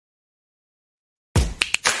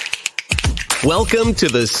Welcome to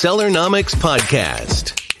the Sellernomics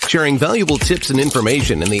Podcast, sharing valuable tips and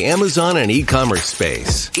information in the Amazon and e-commerce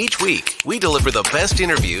space. Each week, we deliver the best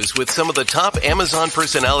interviews with some of the top Amazon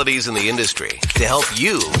personalities in the industry to help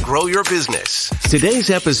you grow your business.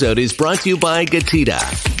 Today's episode is brought to you by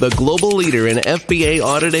Jefcoat, the global leader in FBA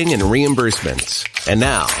auditing and reimbursements. And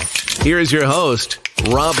now, here is your host,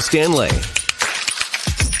 Rob Stanley.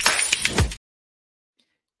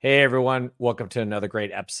 Hey everyone, welcome to another great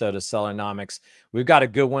episode of Sellernomics. We've got a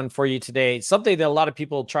good one for you today. Something that a lot of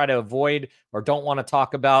people try to avoid or don't want to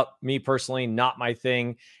talk about. Me personally, not my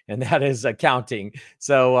thing, and that is accounting.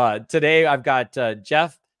 So today I've got I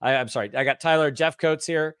got Tyler Jefcoat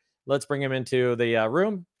here. Let's bring him into the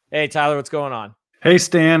room. Hey Tyler, what's going on? Hey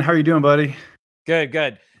Stan, how are you doing, buddy?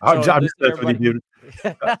 Good.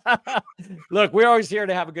 Look, we're always here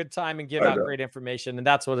to have a good time and give out great information, and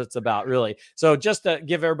that's what it's about, really. So just to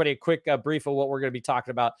give everybody a quick brief of what we're going to be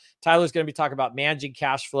talking about, Tyler's going to be talking about managing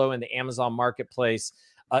cash flow in the Amazon marketplace.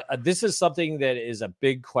 This is something that is a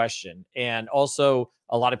big question, and also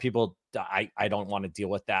a lot of people, I don't want to deal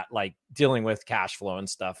with that, like dealing with cash flow and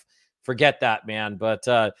stuff. Forget that, man. But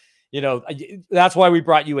that's why we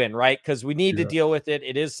brought you in, right? Because we need to deal with it.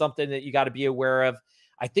 It is something that you got to be aware of.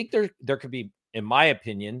 I think there could be, in my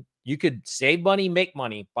opinion, you could save money, make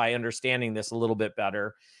money by understanding this a little bit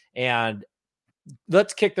better. And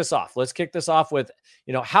let's kick this off. Let's kick this off with,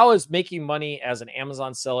 how has making money as an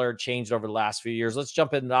Amazon seller changed over the last few years? Let's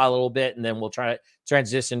jump into that a little bit, and then we'll try to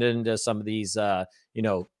transition into some of these,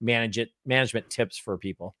 management tips for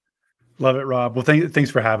people. Love it, Rob. Well,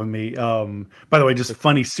 thanks for having me. By the way, just a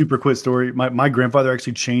funny, super quick story. My grandfather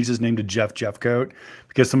actually changed his name to Jefcoat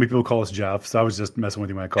because so many people call us Jeff. So I was just messing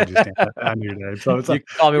with you when I called you Stan. I knew that. So it's like, you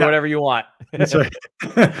can call me whatever you want.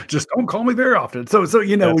 Just don't call me very often. So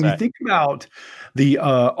when you think about the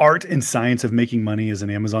art and science of making money as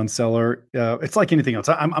an Amazon seller, it's like anything else.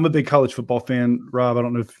 I'm a big college football fan, Rob. I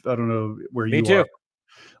don't know where you are. Me too.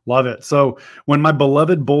 Love it. So when my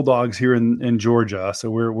beloved Bulldogs here in Georgia, so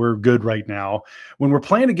we're good right now. When we're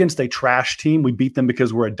playing against a trash team, we beat them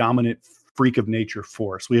because we're a dominant freak of nature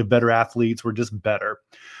force. We have better athletes. We're just better.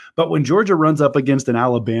 But when Georgia runs up against an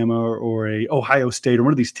Alabama or a Ohio State or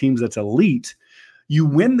one of these teams that's elite, you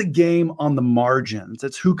win the game on the margins.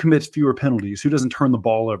 It's who commits fewer penalties, who doesn't turn the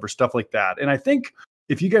ball over, stuff like that. And I think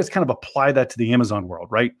if you guys kind of apply that to the Amazon world,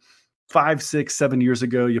 right? 5, 6, 7 years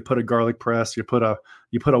ago, you put a garlic press, you put a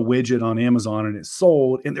widget on Amazon and it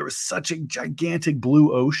sold, and there was such a gigantic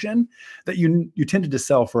blue ocean that you tended to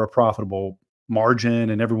sell for a profitable margin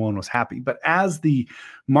and everyone was happy. But as the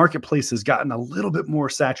marketplace has gotten a little bit more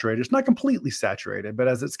saturated, it's not completely saturated, but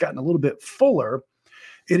as it's gotten a little bit fuller,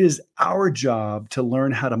 it is our job to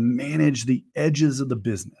learn how to manage the edges of the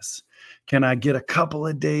business. Can I get a couple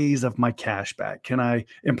of days of my cash back? Can I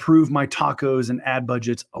improve my tacos and ad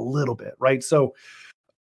budgets a little bit, right? So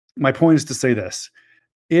my point is to say this.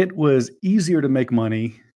 It was easier to make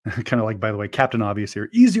money, kind of like, by the way, Captain Obvious here,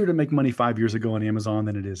 easier to make money 5 years ago on Amazon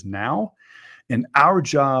than it is now. And our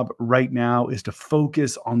job right now is to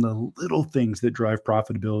focus on the little things that drive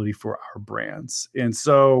profitability for our brands. And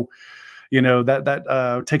so,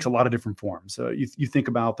 that takes a lot of different forms. You think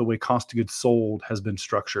about the way cost of goods sold has been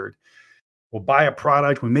structured. We'll buy a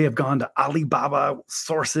product. We may have gone to Alibaba,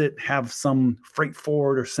 source it, have some freight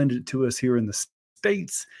forward or send it to us here in the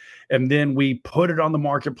States. And then we put it on the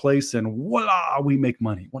marketplace and voila, we make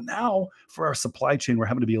money. Well, now for our supply chain, we're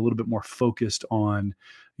having to be a little bit more focused on,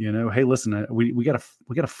 hey, listen, we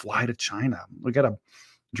gotta fly to China. We gotta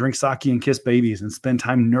drink sake and kiss babies and spend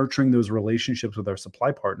time nurturing those relationships with our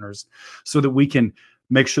supply partners so that we can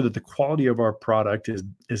make sure that the quality of our product is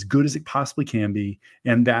as good as it possibly can be,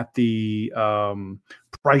 and that the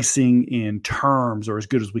pricing and terms are as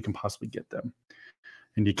good as we can possibly get them.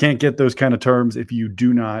 And you can't get those kind of terms if you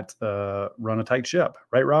do not run a tight ship.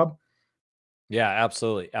 Right, Rob? Yeah,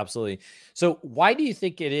 absolutely. So why do you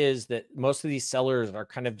think it is that most of these sellers are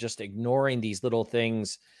kind of just ignoring these little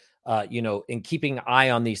things, and keeping an eye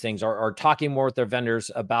on these things, or talking more with their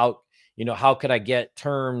vendors about, how could I get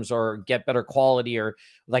terms or get better quality, or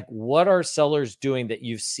like, what are sellers doing that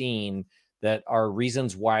you've seen that are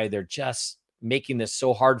reasons why they're just making this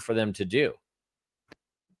so hard for them to do?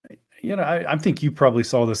 I think you probably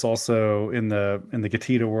saw this also in the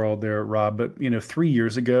Jefcoat world there, Rob, but 3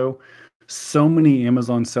 years ago, so many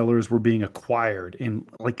Amazon sellers were being acquired in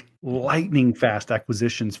like lightning fast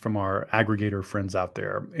acquisitions from our aggregator friends out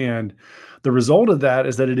there. And the result of that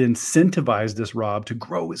is that it incentivized us, Rob, to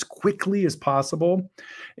grow as quickly as possible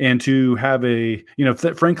and to have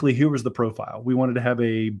frankly, here was the profile. We wanted to have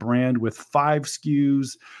a brand with 5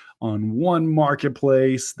 SKUs, on one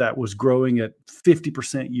marketplace that was growing at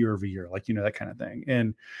 50% year over year, like, that kind of thing.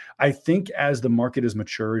 And I think as the market has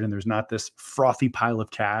matured and there's not this frothy pile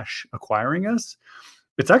of cash acquiring us,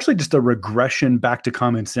 it's actually just a regression back to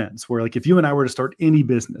common sense, where like if you and I were to start any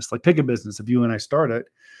business, like pick a business, if you and I start it,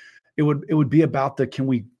 it would be about can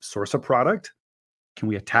we source a product? Can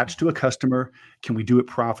we attach to a customer? Can we do it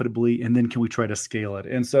profitably? And then can we try to scale it?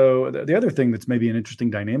 And so the other thing that's maybe an interesting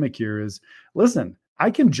dynamic here is, listen, I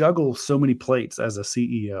can juggle so many plates as a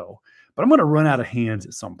CEO, but I'm going to run out of hands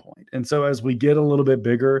at some point. And so as we get a little bit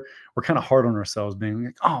bigger, we're kind of hard on ourselves, being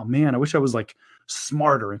like, oh man, I wish I was like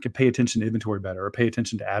smarter and could pay attention to inventory better or pay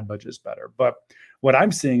attention to ad budgets better. But what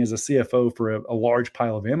I'm seeing as a CFO for a large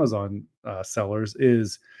pile of Amazon sellers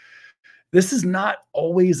is, this is not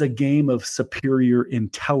always a game of superior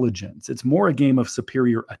intelligence. It's more a game of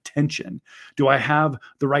superior attention. Do I have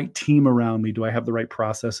the right team around me? Do I have the right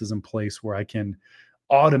processes in place where I can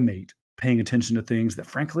automate paying attention to things that,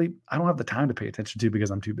 frankly, I don't have the time to pay attention to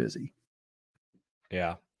because I'm too busy?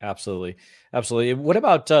 Yeah, absolutely. Absolutely. What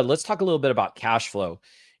about, let's talk a little bit about cash flow.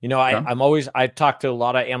 I've talked to a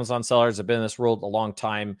lot of Amazon sellers. I've been in this world a long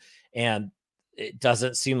time, and it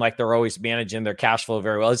doesn't seem like they're always managing their cash flow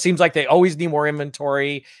very well. It seems like they always need more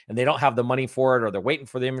inventory and they don't have the money for it, or they're waiting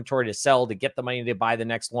for the inventory to sell to get the money to buy the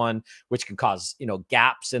next one, which can cause,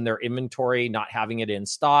 gaps in their inventory, not having it in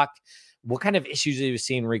stock. What kind of issues have you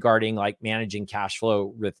seen regarding like managing cash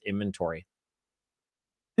flow with inventory?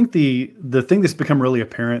 I think the thing that's become really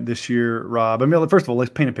apparent this year, Rob, I mean, first of all, let's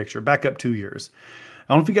paint a picture. Back up 2 years.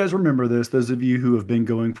 I don't know if you guys remember this, those of you who have been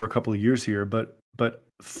going for a couple of years here, but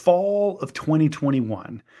fall of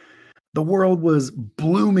 2021, the world was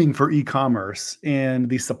blooming for e-commerce and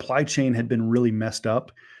the supply chain had been really messed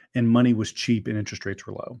up and money was cheap and interest rates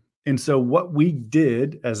were low. And so what we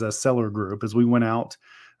did as a seller group is we went out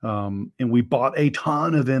and we bought a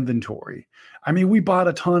ton of inventory. I mean, we bought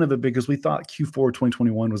a ton of it because we thought Q4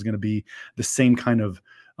 2021 was going to be the same kind of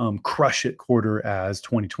crush it quarter as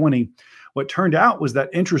 2020. What turned out was that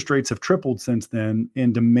interest rates have tripled since then,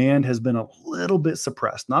 and demand has been a little bit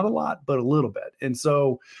suppressed. Not a lot, but a little bit. And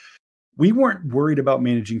so we weren't worried about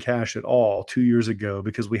managing cash at all 2 years ago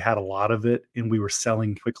because we had a lot of it and we were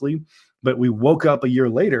selling quickly. But we woke up a year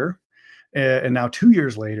later and now 2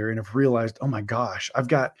 years later and have realized, oh my gosh, I've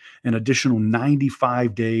got an additional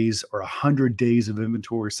 95 days or 100 days of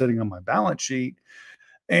inventory sitting on my balance sheet.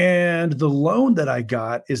 And the loan that I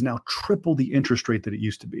got is now triple the interest rate that it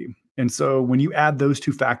used to be. And so when you add those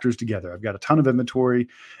two factors together, I've got a ton of inventory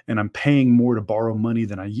and I'm paying more to borrow money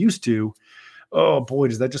than I used to. Oh boy,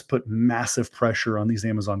 does that just put massive pressure on these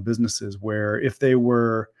Amazon businesses, where if they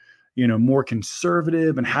were, more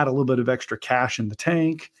conservative and had a little bit of extra cash in the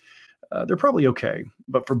tank, they're probably okay.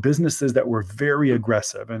 But for businesses that were very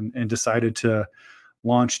aggressive and decided to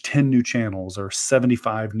launch 10 new channels or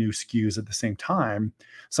 75 new SKUs at the same time,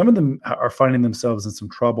 some of them are finding themselves in some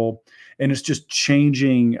trouble. And it's just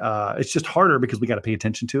changing. It's just harder because we got to pay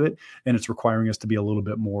attention to it. And it's requiring us to be a little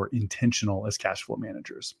bit more intentional as cash flow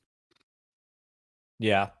managers.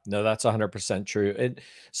 Yeah, no, that's 100% true. And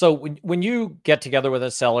so when you get together with a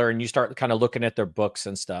seller and you start kind of looking at their books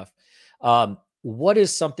and stuff, what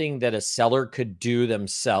is something that a seller could do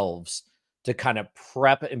themselves to kind of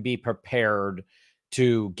prep and be prepared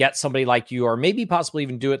to get somebody like you, or maybe possibly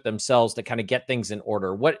even do it themselves to kind of get things in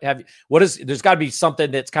order? There's got to be something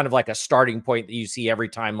that's kind of like a starting point that you see every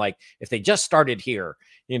time, like if they just started here,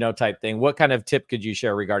 type thing. What kind of tip could you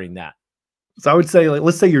share regarding that? So I would say,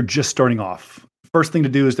 let's say you're just starting off. First thing to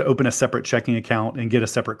do is to open a separate checking account and get a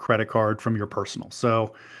separate credit card from your personal.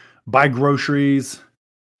 So buy groceries,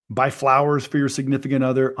 buy flowers for your significant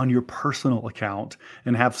other on your personal account,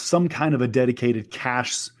 and have some kind of a dedicated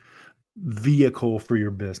cash vehicle for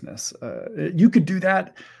your business. You could do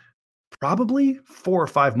that probably 4 or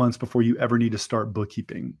 5 months before you ever need to start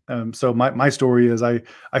bookkeeping. So my story is I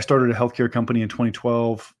started a healthcare company in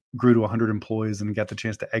 2012, grew to 100 employees, and got the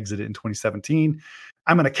chance to exit it in 2017.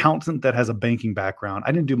 I'm an accountant that has a banking background.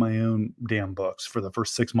 I didn't do my own damn books for the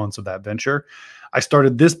first 6 months of that venture. I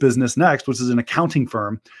started this business next, which is an accounting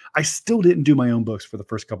firm. I still didn't do my own books for the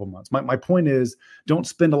first couple of months. My point is, don't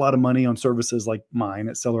spend a lot of money on services like mine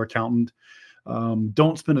at Seller Accountant.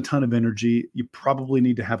 Don't spend a ton of energy. You probably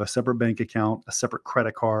need to have a separate bank account, a separate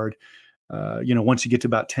credit card. Once you get to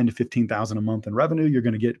about 10 to 15,000 a month in revenue, you're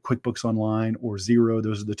going to get QuickBooks Online or Xero.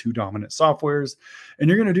 Those are the two dominant softwares. And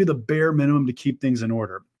you're going to do the bare minimum to keep things in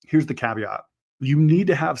order. Here's the caveat. You need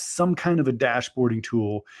to have some kind of a dashboarding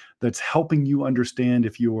tool that's helping you understand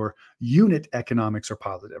if your unit economics are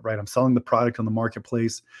positive, right? I'm selling the product on the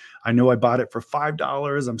marketplace. I know I bought it for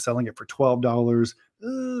 $5. I'm selling it for $12.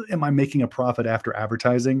 am I making a profit after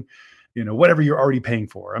advertising? Whatever you're already paying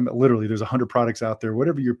for. Literally, there's 100 products out there,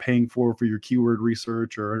 whatever you're paying for your keyword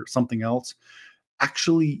research or something else,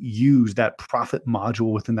 actually use that profit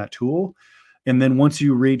module within that tool. And then once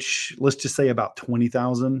you reach, let's just say about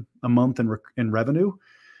 20,000 a month in revenue,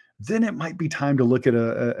 then it might be time to look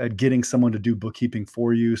at getting someone to do bookkeeping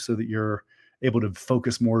for you so that you're able to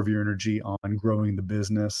focus more of your energy on growing the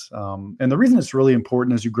business. And the reason it's really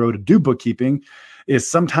important as you grow to do bookkeeping is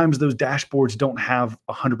sometimes those dashboards don't have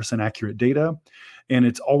 100% accurate data. And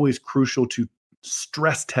it's always crucial to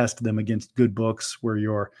stress test them against good books where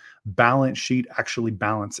your balance sheet actually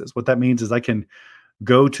balances. What that means is I can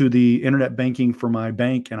go to the internet banking for my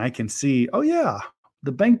bank and I can see, oh yeah,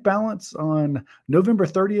 the bank balance on November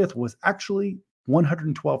 30th was actually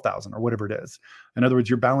 112,000 or whatever it is. In other words,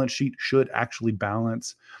 your balance sheet should actually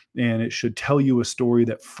balance, and it should tell you a story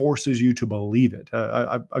that forces you to believe it.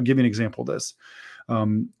 I'll give you an example of this.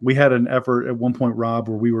 We had an effort at one point, Rob,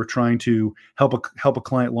 where we were trying to help a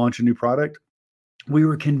client launch a new product. We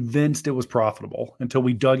were convinced it was profitable until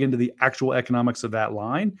we dug into the actual economics of that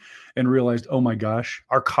line and realized, oh my gosh,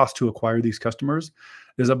 our cost to acquire these customers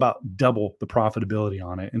is about double the profitability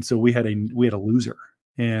on it. And so we had a loser.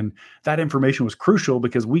 And that information was crucial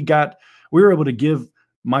because we were able to give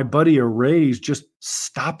my buddy a raise just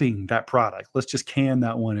stopping that product. Let's just can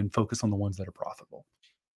that one and focus on the ones that are profitable.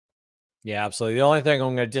 Yeah, absolutely. The only thing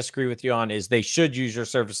I'm going to disagree with you on is they should use your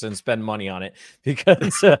service and spend money on it,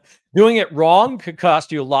 because doing it wrong could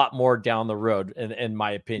cost you a lot more down the road, in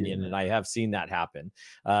my opinion. Yeah. And I have seen that happen.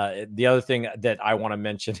 The other thing that I want to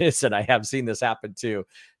mention is that I have seen this happen too,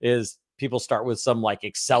 is people start with some like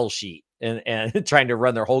Excel sheet and trying to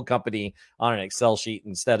run their whole company on an Excel sheet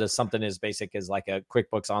instead of something as basic as like a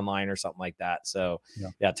QuickBooks Online or something like that. So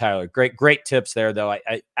yeah, Tyler, great tips there though.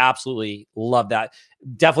 I absolutely love that.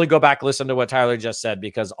 Definitely go back, listen to what Tyler just said,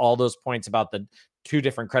 because all those points about the two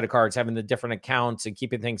different credit cards, having the different accounts and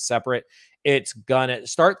keeping things separate, it's gonna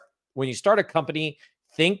start when you start a company,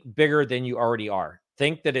 think bigger than you already are.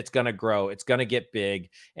 Think that it's going to grow, it's going to get big,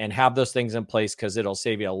 and have those things in place, because it'll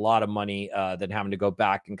save you a lot of money than having to go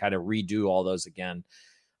back and kind of redo all those again.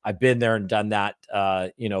 I've been there and done that,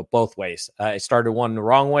 both ways. I started one the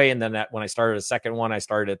wrong way, and then when I started a second one, I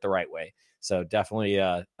started it the right way. So definitely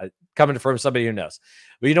coming from somebody who knows.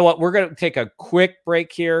 But you know what? We're going to take a quick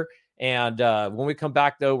break here. And when we come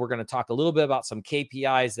back, though, we're going to talk a little bit about some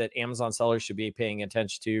KPIs that Amazon sellers should be paying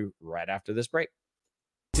attention to right after this break.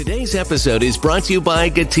 Today's episode is brought to you by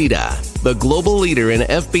Getita, the global leader in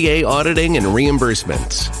FBA auditing and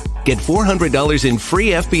reimbursements. Get $400 in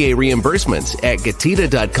free FBA reimbursements at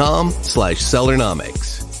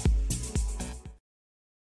Getita.com/Sellernomics.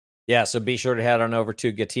 Yeah, so be sure to head on over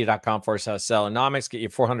to Getita.com/Sellernomics. Get your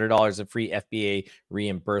 $400 in free FBA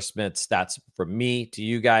reimbursements. That's from me to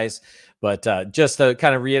you guys. But just to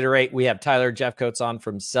kind of reiterate, we have Tyler Jefcoat on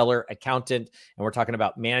from Seller Accountant, and we're talking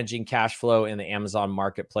about managing cash flow in the Amazon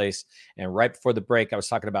marketplace. And right before the break, I was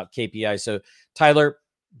talking about KPI. So Tyler,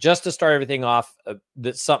 just to start everything off,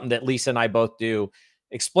 that's something that Lisa and I both do.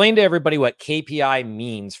 Explain to everybody what KPI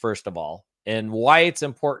means, first of all, and why it's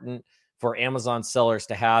important for Amazon sellers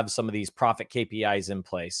to have some of these profit KPIs in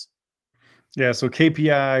place. Yeah, so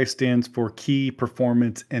KPI stands for Key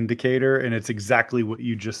Performance Indicator, and it's exactly what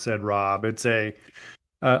you just said, Rob. It's a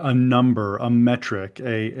number, a metric,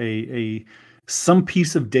 a some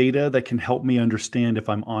piece of data that can help me understand if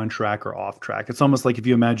I'm on track or off track. It's almost like if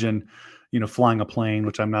you imagine, flying a plane,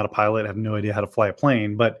 which I'm not a pilot, I have no idea how to fly a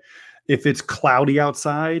plane, but if it's cloudy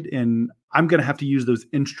outside, and I'm going to have to use those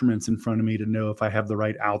instruments in front of me to know if I have the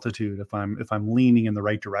right altitude, if I'm leaning in the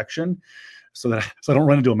right direction, so I don't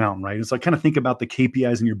run into a mountain, right? And so I kind of think about the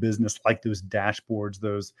KPIs in your business like those dashboards,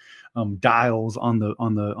 those dials on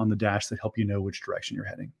the dash that help you know which direction you're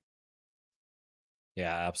heading.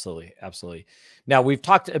 Yeah, absolutely. Absolutely. Now, we've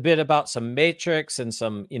talked a bit about some metrics and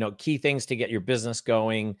some, key things to get your business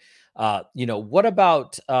going. What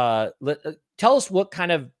about, tell us what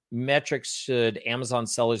kind of metrics should Amazon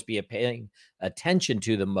sellers be paying attention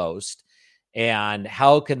to the most, and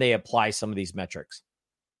how can they apply some of these metrics?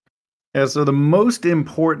 Yeah, so the most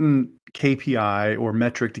important KPI or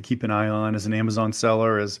metric to keep an eye on as an Amazon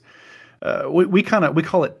seller is we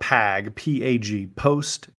call it PAG, P-A-G,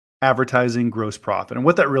 post advertising gross profit. And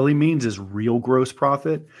what that really means is real gross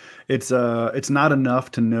profit. It's not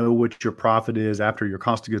enough to know what your profit is after your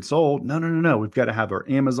cost of goods sold. No. We've got to have our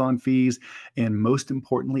Amazon fees, and most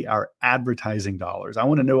importantly, our advertising dollars. I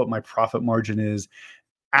want to know what my profit margin is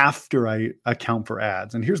after I account for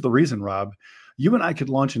ads. And here's the reason, Rob. You and I could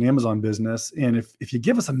launch an Amazon business, and if you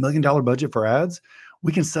give us $1 million budget for ads,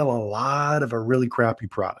 we can sell a lot of a really crappy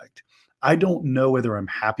product. I don't know whether I'm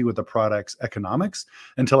happy with the product's economics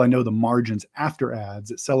until I know the margins after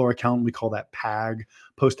ads. At Seller Account, we call that PAG,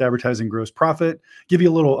 post advertising gross profit. Give you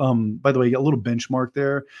a little, by the way, a little benchmark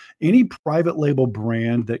there. Any private label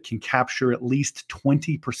brand that can capture at least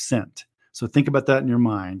 20%. So think about that in your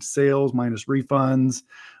mind. Sales minus refunds,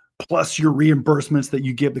 plus your reimbursements that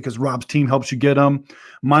you get because Rob's team helps you get them,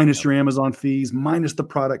 minus your Amazon fees, minus the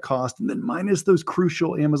product cost, and then minus those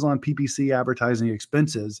crucial Amazon PPC advertising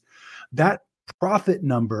expenses. That profit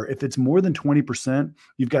number, if it's more than 20%,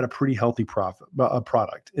 you've got a pretty healthy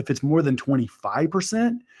product. If it's more than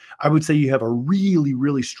 25%, I would say you have a really,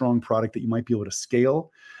 really strong product that you might be able to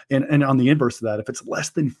scale. And on the inverse of that, if it's less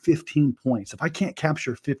than 15 points, if I can't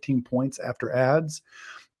capture 15 points after ads,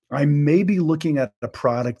 I may be looking at a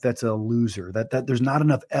product that's a loser, that there's not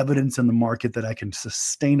enough evidence in the market that I can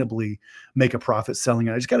sustainably make a profit selling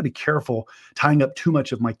it. I just got to be careful tying up too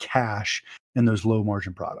much of my cash in those low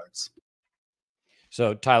margin products.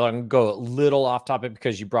 So Tyler, I'm going to go a little off topic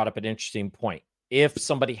because you brought up an interesting point. If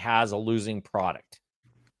somebody has a losing product,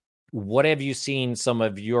 what have you seen some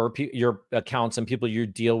of your accounts and people you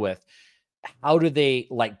deal with? How do they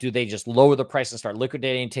do they just lower the price and start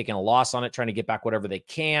liquidating, taking a loss on it, trying to get back whatever they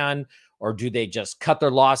can? Or do they just cut their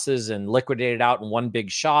losses and liquidate it out in one big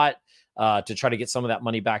shot to try to get some of that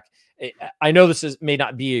money back? I know this may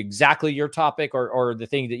not be exactly your topic or the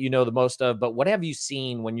thing that you know the most of, but what have you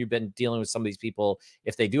seen when you've been dealing with some of these people,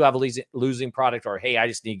 if they do have a losing product, or, hey, I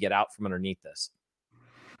just need to get out from underneath this?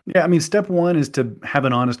 Yeah, I mean, step one is to have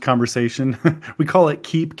an honest conversation. We call it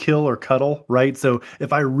keep, kill, or cuddle, right? So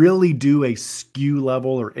if I really do a SKU level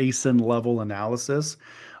or ASIN level analysis,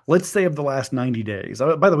 let's say of the last 90 days.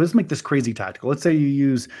 By the way, let's make this crazy tactical. Let's say you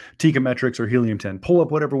use Metrics or Helium 10. Pull up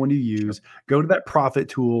whatever one you use, go to that profit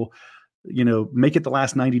tool, make it the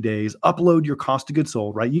last 90 days, upload your cost of goods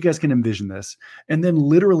sold, right? You guys can envision this. And then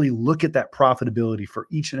literally look at that profitability for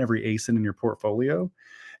each and every ASIN in your portfolio.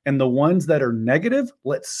 And the ones that are negative,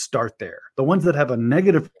 let's start there. The ones that have a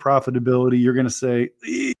negative profitability, you're going to say,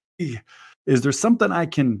 is there something I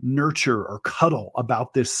can nurture or cuddle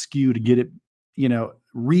about this SKU to get it,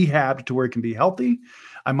 rehabbed to where it can be healthy?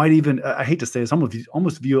 I might even, I hate to say this,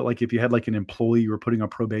 almost view it like if you had like an employee you were putting on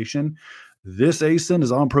probation. This ASIN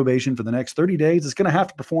is on probation for the next 30 days. It's going to have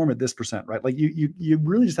to perform at this percent, right? Like you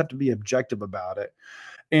really just have to be objective about it.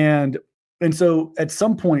 And so at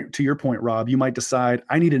some point, to your point, Rob, you might decide,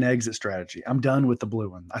 I need an exit strategy. I'm done with the blue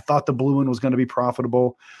one. I thought the blue one was going to be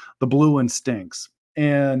profitable. The blue one stinks.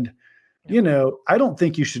 And, I don't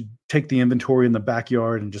think you should take the inventory in the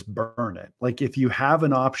backyard and just burn it. Like if you have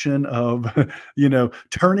an option of,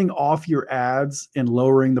 turning off your ads and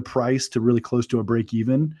lowering the price to really close to a break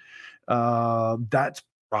even, that's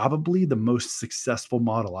probably the most successful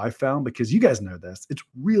model I found, because you guys know this. It's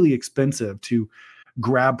really expensive to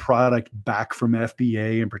grab product back from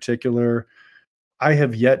FBA in particular. I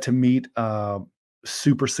have yet to meet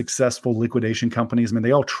super successful liquidation companies. I mean,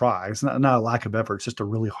 they all try. It's not a lack of effort. It's just a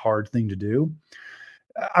really hard thing to do.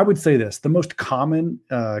 I would say this, the most common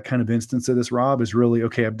kind of instance of this, Rob, is really,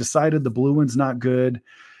 okay, I've decided the blue one's not good.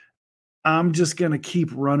 I'm just going to keep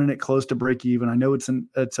running it close to break even. I know it's a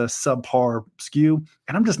subpar SKU,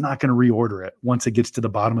 and I'm just not going to reorder it once it gets to the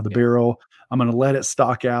bottom of the barrel. I'm going to let it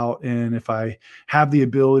stock out. And if I have the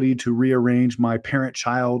ability to rearrange my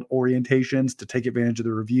parent-child orientations to take advantage of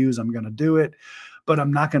the reviews, I'm going to do it. But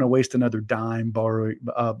I'm not going to waste another dime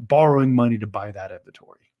borrowing money to buy that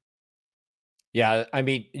inventory. Yeah, I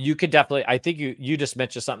mean, you could definitely, I think you just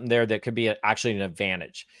mentioned something there that could be actually an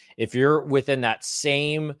advantage. If you're within that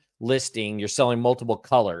same listing, you're selling multiple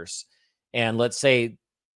colors, and let's say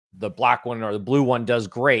the black one or the blue one does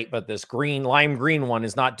great, but this lime green one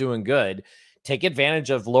is not doing good, take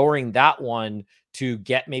advantage of lowering that one to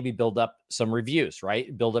build up some reviews,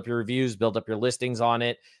 right? Build up your reviews, build up your listings on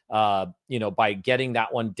it. By getting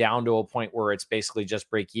that one down to a point where it's basically just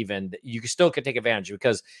break even, you still could take advantage,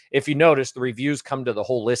 because if you notice, the reviews come to the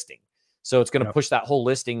whole listing. So it's going to push that whole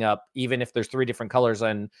listing up, even if there's 3 different colors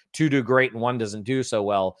and 2 do great and 1 doesn't do so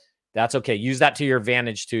well. That's okay. Use that to your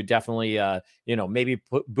advantage to definitely, maybe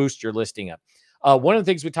boost your listing up. One of the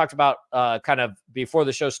things we talked about kind of before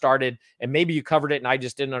the show started, and maybe you covered it and I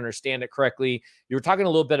just didn't understand it correctly. You were talking a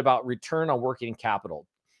little bit about return on working capital.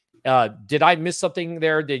 Did I miss something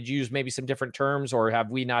there? Did you use maybe some different terms, or have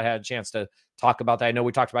we not had a chance to talk about that? I know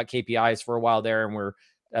we talked about KPIs for a while there, and we're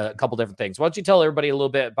a couple different things. Why don't you tell everybody a little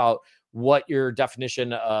bit about what your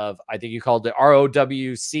definition of, I think you called it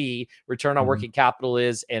ROWC, return on working capital,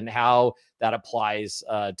 is, and how that applies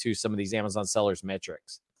to some of these Amazon sellers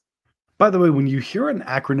metrics? By the way, when you hear an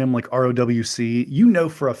acronym like ROWC, you know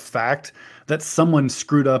for a fact that someone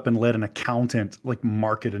screwed up and let an accountant like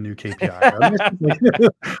market a new KPI. I mean,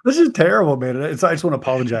 this is terrible, man. I just want to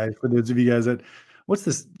apologize for those of you guys that, what's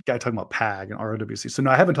this guy talking about PAG and ROWC? So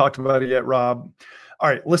no, I haven't talked about it yet, Rob. All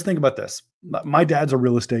right, let's think about this. My dad's a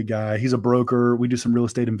real estate guy. He's a broker. We do some real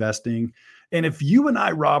estate investing. And if you and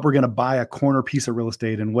I, Rob, are going to buy a corner piece of real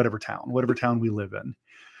estate in whatever town we live in,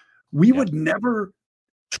 we would never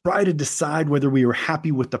try to decide whether we were happy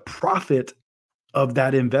with the profit of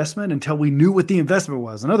that investment until we knew what the investment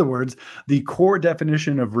was. In other words, the core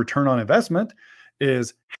definition of return on investment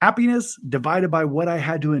is happiness divided by what I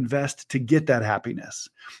had to invest to get that happiness.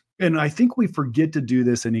 And I think we forget to do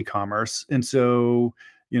this in e-commerce. And so,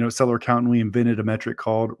 Seller Accountant, we invented a metric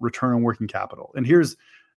called return on working capital. And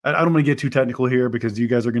I don't want to get too technical here because you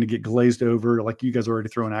guys are going to get glazed over, like you guys are already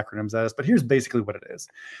throwing acronyms at us, but here's basically what it is.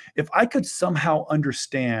 If I could somehow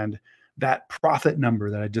understand that profit number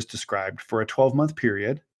that I just described for a 12-month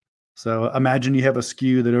period, so imagine you have a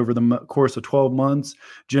SKU that over the course of 12 months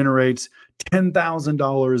generates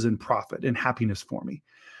 $10,000 in profit and happiness for me.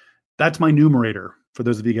 That's my numerator. For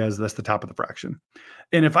those of you guys, that's the top of the fraction.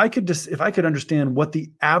 And if I could understand what the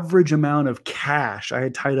average amount of cash I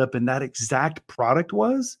had tied up in that exact product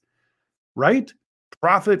was, right?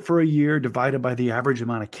 Profit for a year divided by the average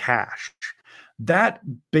amount of cash. That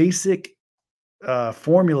basic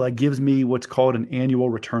formula gives me what's called an annual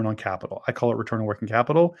return on capital. I call it return on working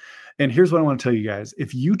capital. And here's what I want to tell you guys.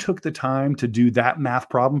 If you took the time to do that math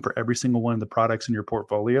problem for every single one of the products in your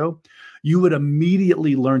portfolio, you would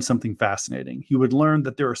immediately learn something fascinating. You would learn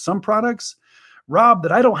that there are some products, Rob,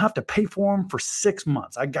 that I don't have to pay for them for 6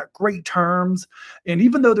 months. I got great terms. And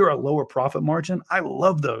even though they're a lower profit margin, I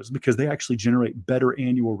love those because they actually generate better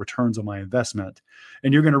annual returns on my investment.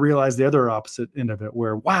 And you're going to realize the other opposite end of it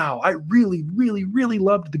where, wow, I really, really, really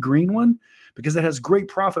loved the green one because it has great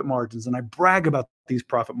profit margins. And I brag about these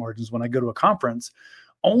profit margins when I go to a conference,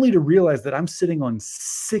 only to realize that I'm sitting on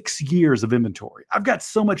 6 years of inventory. I've got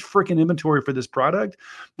so much freaking inventory for this product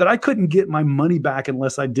that I couldn't get my money back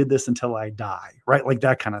unless I did this until I die, right? Like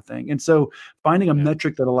that kind of thing. And so finding a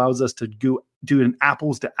metric that allows us to do an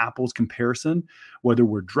apples to apples comparison, whether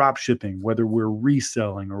we're drop shipping, whether we're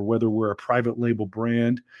reselling, or whether we're a private label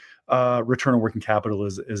brand, return on working capital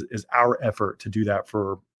is our effort to do that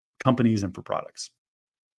for companies and for products.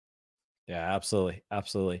 Yeah, absolutely.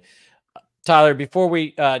 Absolutely. Tyler, before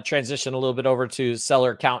we transition a little bit over to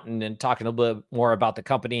Seller Accountant and talking a little bit more about the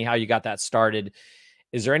company, how you got that started,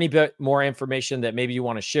 is there any bit more information that maybe you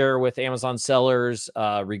want to share with Amazon sellers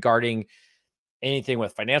regarding anything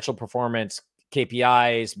with financial performance,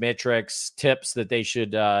 KPIs, metrics, tips that they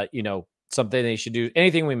should, something they should do?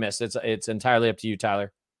 Anything we missed, it's entirely up to you,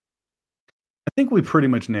 Tyler. I think we pretty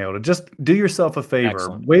much nailed it. Just do yourself a favor.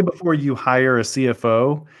 Excellent. Way before you hire a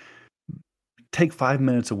CFO, take 5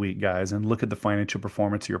 minutes a week, guys, and look at the financial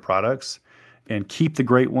performance of your products and keep the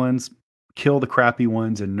great ones, kill the crappy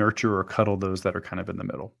ones, and nurture or cuddle those that are kind of in the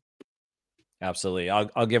middle. Absolutely.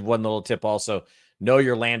 I'll give one little tip also. Know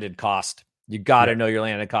your landed cost. You got to know your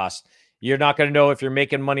landed cost. You're not going to know if you're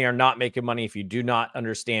making money or not making money if you do not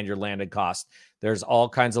understand your landed cost. There's all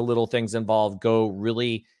kinds of little things involved. Go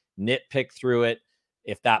really nitpick through it.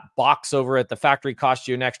 If that box over at the factory costs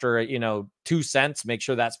you an extra, 2 cents, make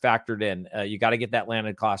sure that's factored in. You got to get that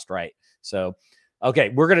landed cost right. So, okay,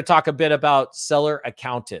 we're going to talk a bit about Seller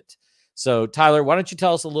Accountant. So, Tyler, why don't you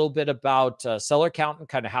tell us a little bit about Seller Accountant,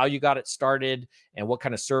 kind of how you got it started and what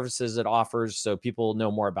kind of services it offers so people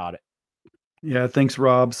know more about it. Yeah, thanks,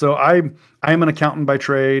 Rob. So I'm an accountant by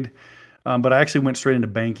trade, but I actually went straight into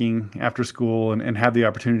banking after school and had the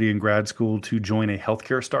opportunity in grad school to join a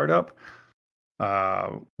healthcare startup.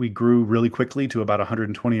 We grew really quickly to about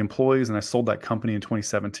 120 employees, and I sold that company in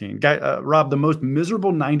 2017. Rob, the most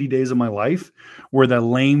miserable 90 days of my life were the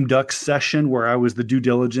lame duck session where I was the due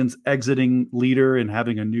diligence exiting leader and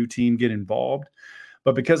having a new team get involved.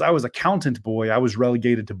 But because I was accountant boy, I was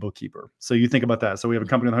relegated to bookkeeper. So you think about that. So we have a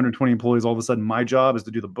company with 120 employees. All of a sudden, my job is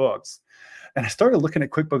to do the books. And I started looking at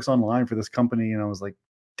QuickBooks Online for this company, and I was like,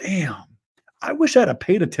 damn. I wish I'd have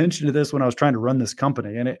paid attention to this when I was trying to run this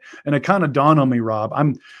company. And it kind of dawned on me, Rob,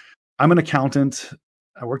 I'm an accountant.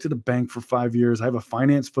 I worked at a bank for 5 years. I have a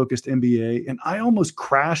finance focused MBA, and I almost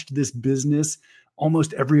crashed this business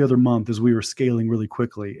almost every other month as we were scaling really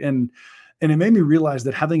quickly. And it made me realize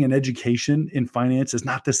that having an education in finance is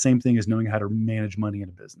not the same thing as knowing how to manage money in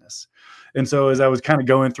a business. And so as I was kind of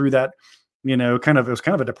going through that, it was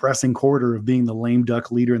kind of a depressing quarter of being the lame duck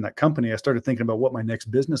leader in that company. I started thinking about what my next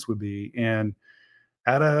business would be, and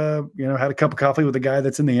had a cup of coffee with a guy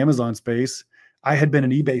that's in the Amazon space. I had been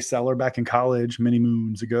an eBay seller back in college many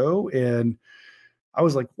moons ago. And I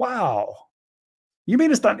was like, wow, you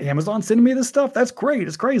mean it's not Amazon sending me this stuff? That's great.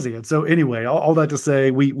 It's crazy. And so anyway, all that to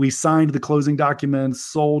say, we signed the closing documents,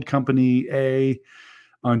 sold company A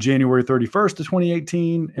on January 31st of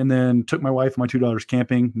 2018, and then took my wife and my two daughters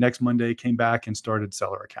camping. Next Monday, came back and started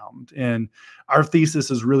Seller Accountant. And our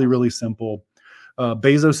thesis is really, really simple.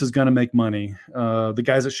 Bezos is going to make money. The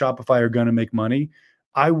guys at Shopify are going to make money.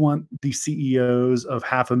 I want the CEOs of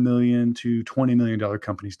 $500,000 to $20 million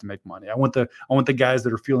companies to make money. I want the guys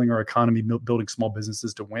that are fueling our economy, building small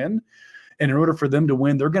businesses, to win. And in order for them to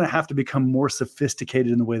win, they're going to have to become more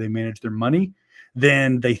sophisticated in the way they manage their money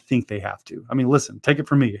than they think they have to. I mean, listen, take it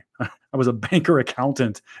from me. I was a banker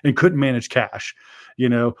accountant and couldn't manage cash.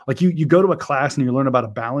 Like you go to a class and you learn about a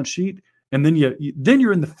balance sheet, and then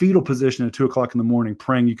you're in the fetal position at 2:00 in the morning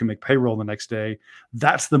praying you can make payroll the next day.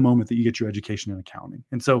 That's the moment that you get your education in accounting.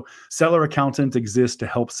 And so Seller Accountant exists to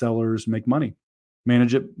help sellers make money,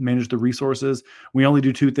 manage the resources. We only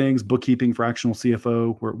do two things: bookkeeping, fractional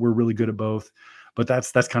CFO. We're really good at both, but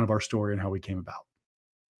that's kind of our story and how we came about.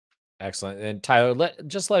 Excellent. And Tyler, let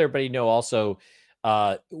everybody know also,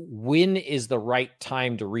 when is the right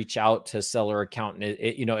time to reach out to Seller Accountant?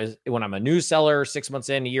 Is when I'm a new seller, 6 months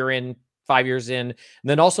in, a year in, 5 years in, and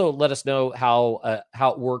then also let us know how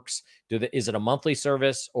it works. Is it a monthly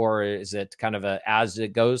service or is it kind of a as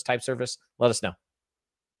it goes type service? Let us know.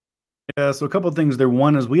 Yeah, so a couple of things there.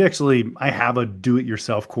 One is I have a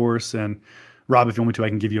do-it-yourself course, and Rob, if you want me to, I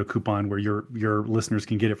can give you a coupon where your listeners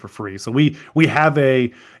can get it for free. So we have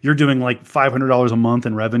you're doing like $500 a month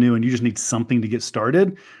in revenue, and you just need something to get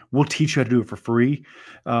started. We'll teach you how to do it for free.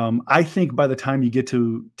 I think by the time you get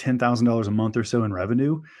to $10,000 a month or so in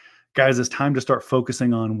revenue, guys, it's time to start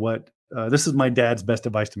focusing on what. This is my dad's best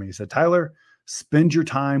advice to me. He said, Tyler, spend your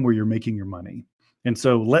time where you're making your money, and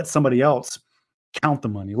so let somebody else count the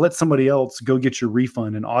money. Let somebody else go get your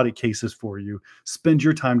refund and audit cases for you. Spend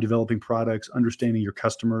your time developing products, understanding your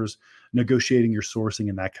customers, negotiating your sourcing,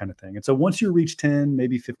 and that kind of thing. And so once you reach 10,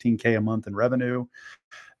 maybe 15K a month in revenue,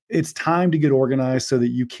 it's time to get organized so that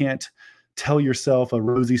you can't tell yourself a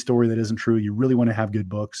rosy story that isn't true. You really want to have good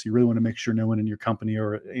books. You really want to make sure no one in your company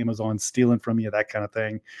or Amazon stealing from you, that kind of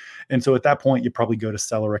thing. And so at that point, you probably go to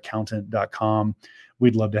selleraccountant.com.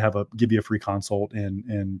 We'd love to give you a free consult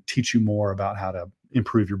and teach you more about how to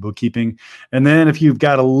improve your bookkeeping. And then if you've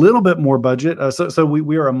got a little bit more budget, so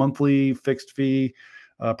we are a monthly fixed fee.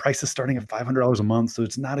 Prices starting at $500 a month. So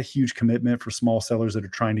it's not a huge commitment for small sellers that are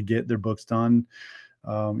trying to get their books done.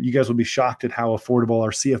 You guys will be shocked at how affordable our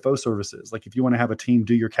CFO service is. Like if you want to have a team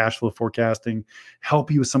do your cash flow forecasting, help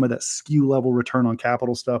you with some of that SKU level return on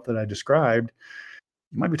capital stuff that I described,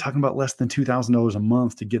 you might be talking about less than $2,000 a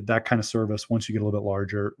month to get that kind of service. Once you get a little bit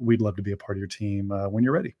larger, we'd love to be a part of your team when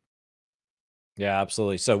you're ready. Yeah,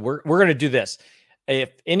 absolutely. So we're going to do this.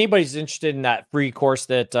 If anybody's interested in that free course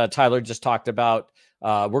that Tyler just talked about,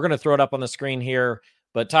 we're going to throw it up on the screen here.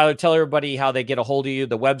 But Tyler, tell everybody how they get a hold of you,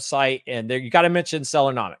 the website, and there you got to mention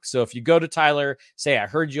Sellernomics. So if you go to Tyler, say, I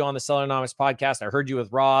heard you on the Sellernomics podcast. I heard you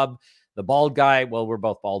with Rob, the bald guy. Well, we're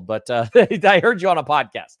both bald, but I heard you on a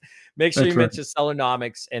podcast. Make sure you mention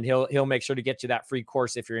Sellernomics, and he'll make sure to get you that free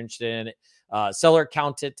course if you're interested in it.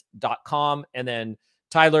 Selleraccountant.com. And then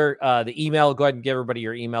Tyler, the email, go ahead and give everybody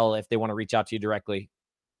your email if they want to reach out to you directly.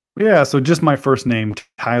 Yeah, so just my first name,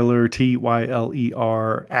 Tyler,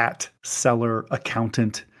 Tyler, at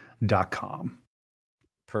selleraccountant.com.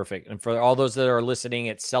 Perfect. And for all those that are listening,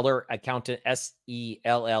 it's Seller Accountant,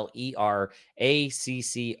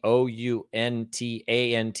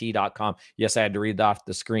 SellerAccountant.com. Yes, I had to read that off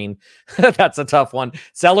the screen. That's a tough one.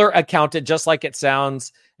 Seller Accountant, just like it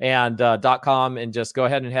sounds, and .com. And just go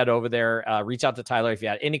ahead and head over there. Reach out to Tyler if you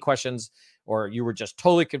had any questions or you were just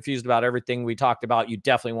totally confused about everything we talked about. You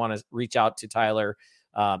definitely want to reach out to Tyler.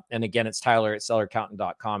 And again, it's Tyler at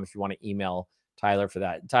selleraccountant.com if you want to email Tyler for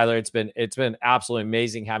that. Tyler, it's been absolutely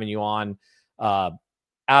amazing having you on.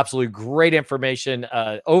 Absolutely great information.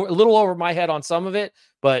 A little over my head on some of it,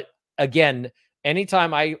 but again,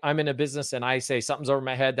 anytime I'm in a business and I say something's over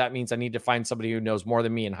my head, that means I need to find somebody who knows more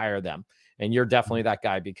than me and hire them. And you're definitely that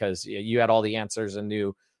guy because you had all the answers and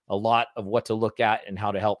knew a lot of what to look at and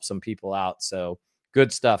how to help some people out. So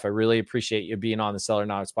good stuff. I really appreciate you being on the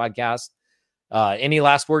Sellernomics podcast. Any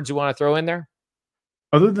last words you want to throw in there?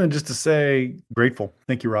 Other than just to say grateful.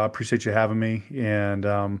 Thank you, Rob. Appreciate you having me. And,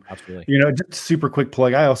 absolutely. Just super quick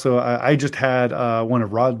plug. I just had one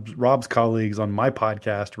of Rob's colleagues on my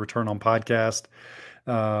podcast, Return on Podcast,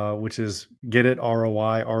 which is get it,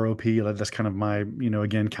 ROI, ROP. That's kind of my,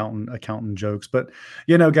 again, accountant jokes. But,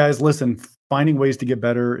 guys, listen, finding ways to get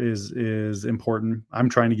better is important. I'm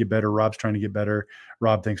trying to get better. Rob's trying to get better.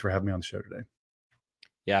 Rob, thanks for having me on the show today.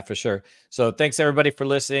 Yeah, for sure. So thanks everybody for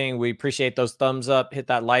listening. We appreciate those thumbs up. Hit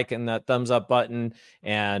that like and that thumbs up button,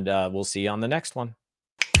 and we'll see you on the next one.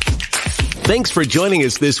 Thanks for joining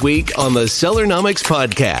us this week on the Sellernomics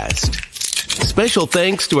Podcast. Special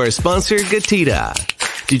thanks to our sponsor,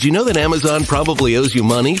 Gatita. Did you know that Amazon probably owes you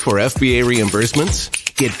money for FBA reimbursements?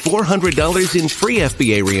 Get $400 in free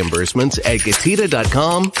FBA reimbursements at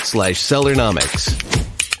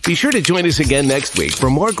gatita.com/Sellernomics. Be sure to join us again next week for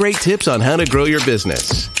more great tips on how to grow your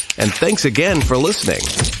business. And thanks again for listening.